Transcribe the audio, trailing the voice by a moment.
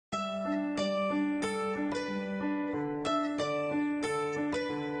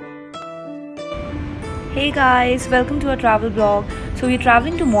Hey guys, welcome to our travel blog. So we're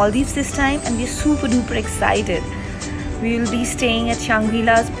traveling to Maldives this time and we're super duper excited. We will be staying at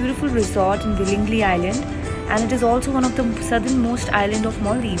Shangri-La's beautiful resort in Villingili Island, and it is also one of the southernmost island of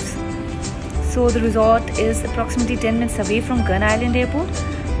Maldives. So the resort is approximately 10 minutes away from Gun Island Airport,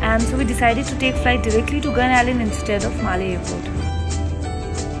 and so we decided to take flight directly to Gun Island instead of Malé Airport.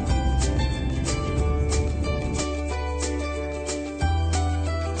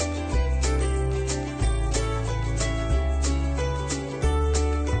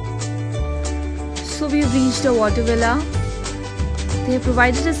 So we've reached a water villa. They have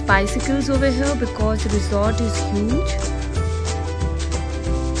provided us bicycles over here because the resort is huge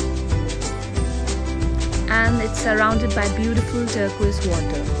and it's surrounded by beautiful turquoise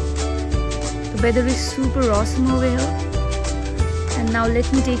water. The weather is super awesome over here, and now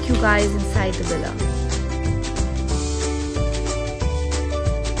let me take you guys inside the villa.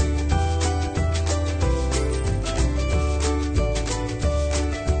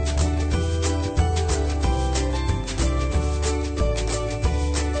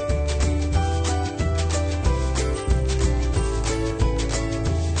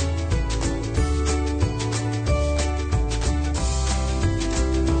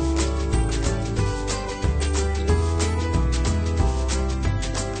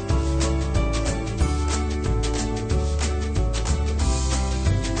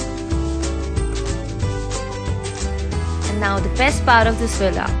 Now the best part of this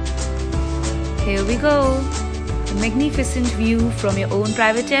villa. Here we go. A magnificent view from your own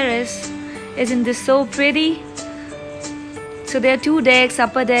private terrace. Isn't this so pretty? So there are two decks,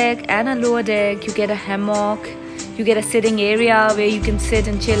 upper deck and a lower deck. You get a hammock. You get a sitting area where you can sit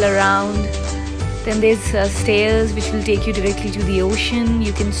and chill around. Then there's stairs which will take you directly to the ocean.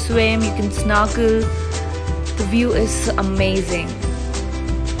 You can swim, you can snorkel. The view is amazing.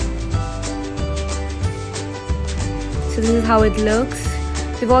 So this is how it looks.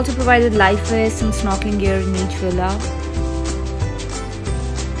 They've also provided life vests and snorkeling gear in each villa.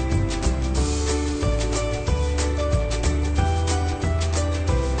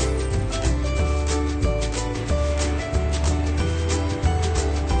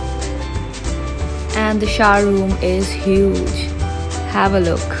 And the shower room is huge. Have a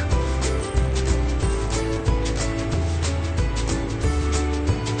look.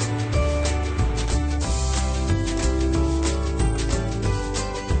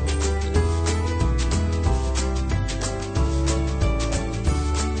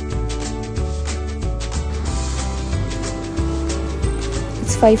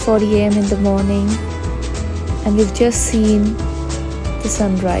 It's 5:40 AM in the morning and we've just seen the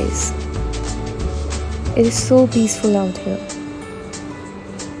sunrise. It is so peaceful out here.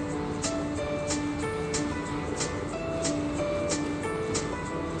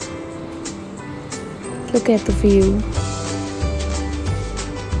 Look at the view.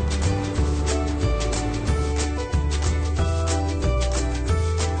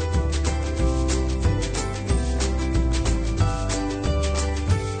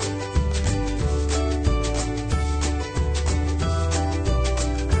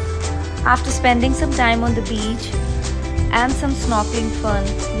 After spending some time on the beach and some snorkeling fun,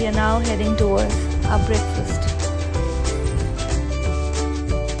 we are now heading towards our breakfast.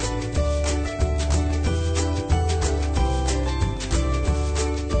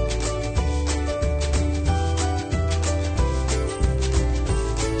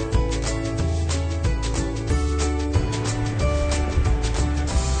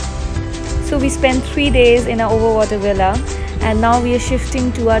 So we spent 3 days in our overwater villa, and now we are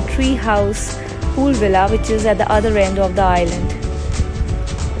shifting to our tree house pool villa, which is at the other end of the island.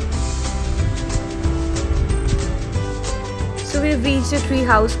 So we've reached a tree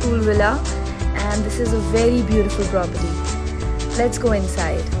house pool villa, and this is a very beautiful property. Let's go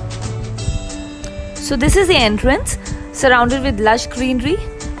inside. So this is the entrance, surrounded with lush greenery,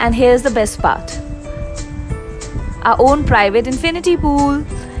 and here's the best part. Our own private infinity pool.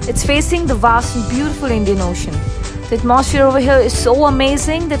 It's facing the vast and beautiful Indian Ocean. The atmosphere over here is so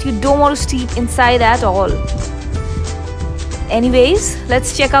amazing that you don't want to steep inside at all. Anyways,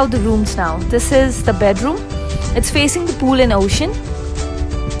 let's check out the rooms now. This is the bedroom. It's facing the pool and ocean.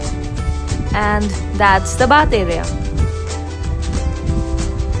 And that's the bath area.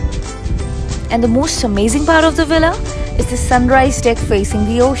 And the most amazing part of the villa is the sunrise deck facing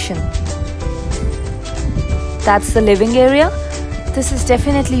the ocean. That's the living area. This is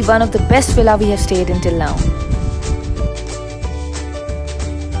definitely one of the best villas we have stayed in till now.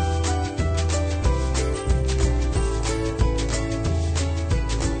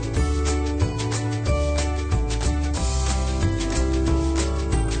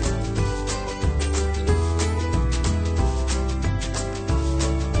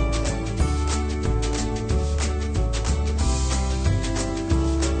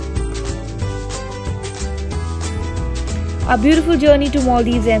 Our beautiful journey to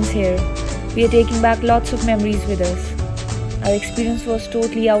Maldives ends here. We are taking back lots of memories with us. Our experience was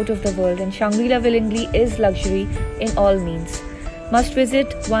totally out of the world, and Shangri-La Villingili is luxury in all means. Must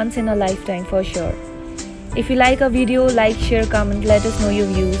visit once in a lifetime for sure. If you like our video, like, share, comment, let us know your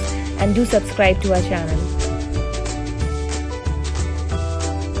views, and do subscribe to our channel.